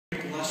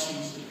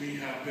we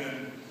have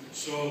been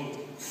so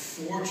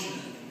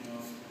fortunate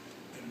enough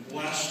and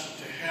blessed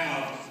to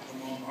have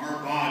among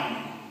our body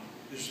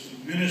is the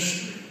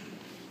ministry,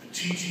 the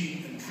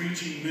teaching and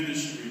preaching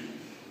ministry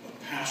of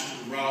Pastor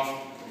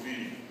Ralph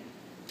Covino.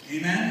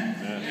 Amen?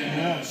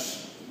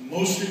 And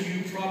most of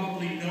you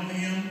probably know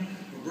him,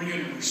 but we're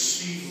going to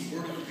receive the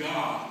Word of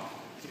God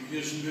through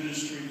his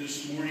ministry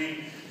this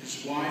morning.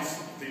 His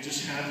wife, they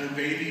just had their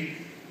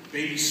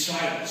baby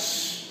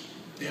Silas.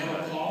 Do you have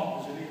a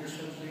Paul? Is it your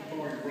son's name, Paul,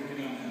 or you're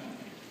working on that?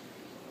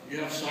 You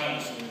have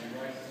Silas already,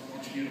 right? I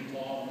want you to get a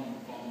Paul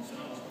and Paul and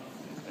Silas.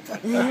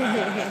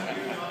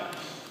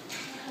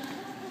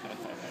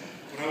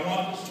 But I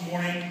want this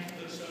morning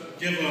to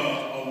give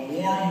a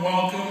warm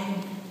welcome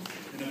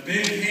and a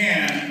big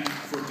hand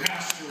for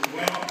Pastor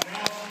Ralph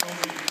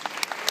Covino.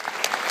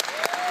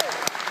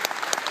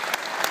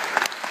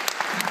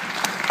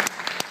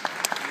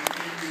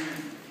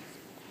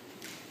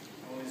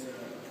 Always a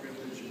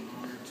privilege and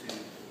honor to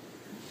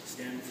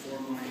stand before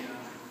my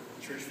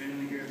church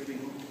family here at Living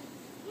Hope.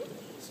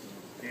 So,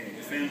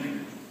 hey, family,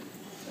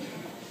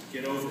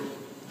 get over it.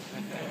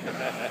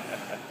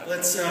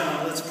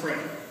 Let's pray.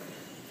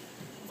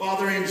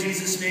 Father, in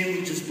Jesus' name,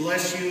 we just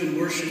bless you and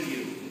worship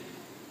you.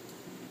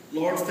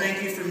 Lord,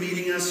 thank you for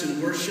meeting us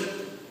in worship.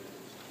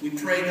 We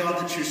pray,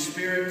 God, that your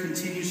Spirit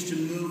continues to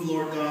move,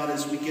 Lord God,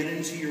 as we get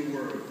into your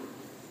word.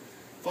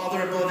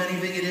 Father, above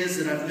anything it is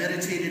that I've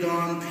meditated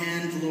on,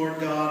 penned, Lord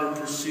God, or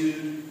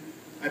pursued,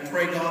 I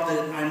pray, God,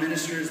 that I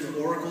minister as the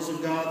oracles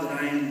of God, that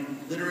I am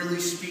literally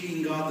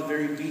speaking, God, the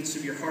very beats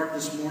of your heart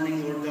this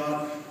morning, Lord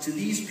God, to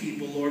these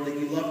people, Lord, that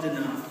you loved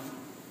enough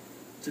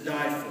to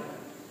die for.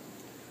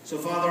 So,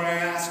 Father, I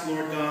ask,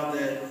 Lord God,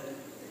 that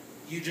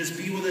you just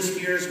be with us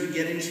here as we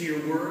get into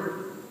your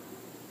word.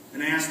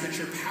 And I ask that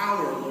your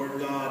power, Lord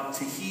God,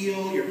 to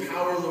heal, your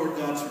power, Lord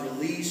God, to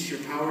release,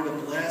 your power to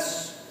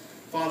bless,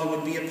 Father,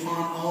 would be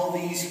upon all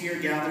these here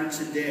gathered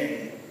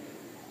today.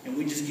 And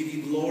we just give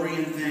you glory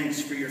and thanks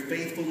for your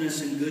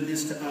faithfulness and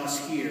goodness to us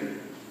here.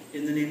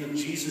 In the name of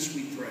Jesus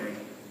we pray.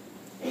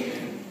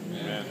 Amen.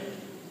 Amen.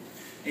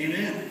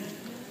 Amen.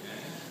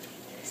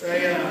 So I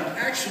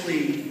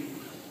actually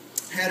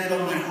had it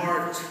on my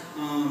heart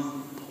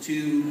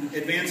to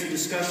advance a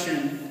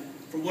discussion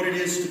for what it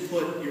is to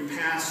put your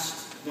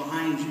past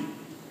behind you.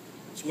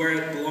 It's where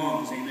it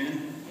belongs. Amen?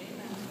 Amen.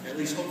 At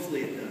least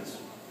hopefully it does.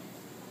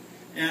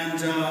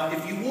 And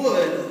if you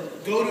would,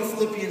 go to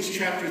Philippians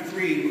chapter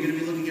 3. We're going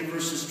to be looking at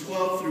verses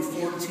 12 through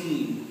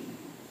 14.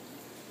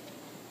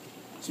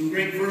 Some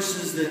great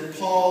verses that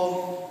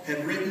Paul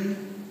had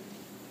written.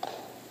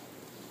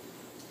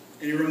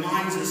 And it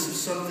reminds us of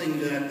something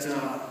that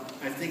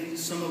I think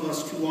some of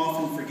us too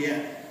often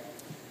forget.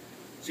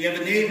 So you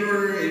have a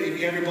neighbor, if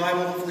you have your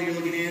Bible, hopefully you're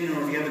looking in,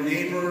 or if you have a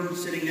neighbor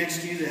sitting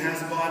next to you that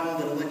has a Bible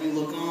that'll let you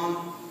look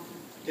on.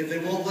 If they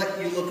won't let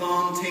you look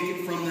on, take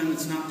it from them.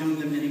 It's not doing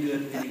them any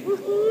good anyway.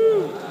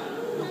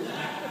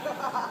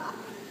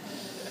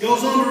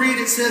 Goes on to read,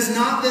 it says,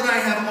 "Not that I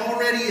have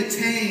already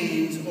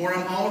attained or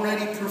am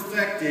already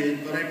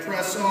perfected, but I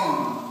press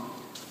on,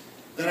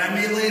 that I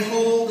may lay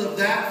hold of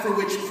that for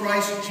which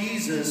Christ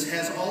Jesus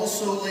has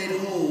also laid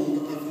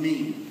hold of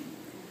me.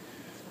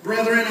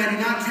 Brethren, I do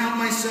not count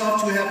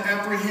myself to have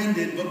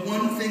apprehended, but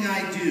one thing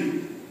I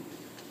do,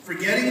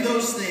 forgetting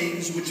those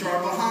things which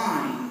are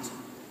behind,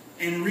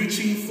 and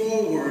reaching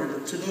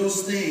forward to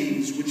those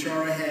things which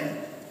are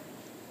ahead.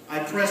 I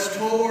press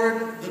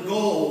toward the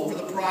goal for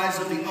the prize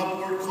of the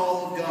upward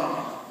call of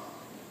God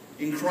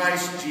in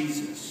Christ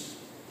Jesus."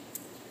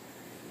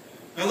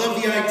 I love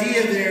the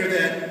idea there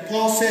that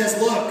Paul says,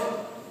 look,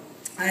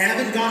 I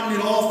haven't gotten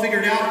it all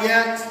figured out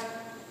yet.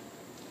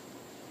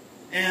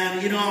 And,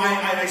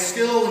 I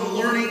still am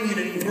learning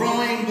and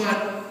growing,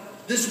 but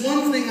this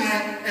one thing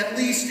I at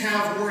least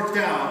have worked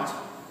out.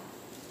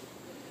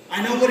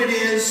 I know what it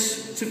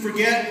is to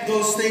forget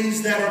those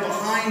things that are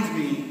behind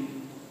me,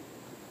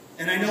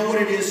 and I know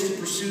what it is to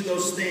pursue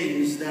those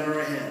things that are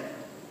ahead.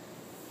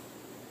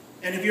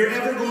 And if you're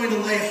ever going to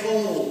lay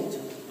hold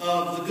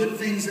of the good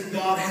things that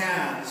God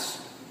has,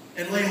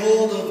 and lay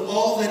hold of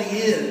all that He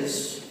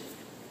is,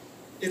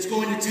 it's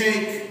going to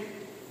take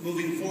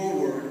moving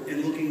forward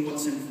and looking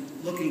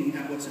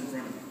at what's in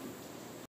front of you.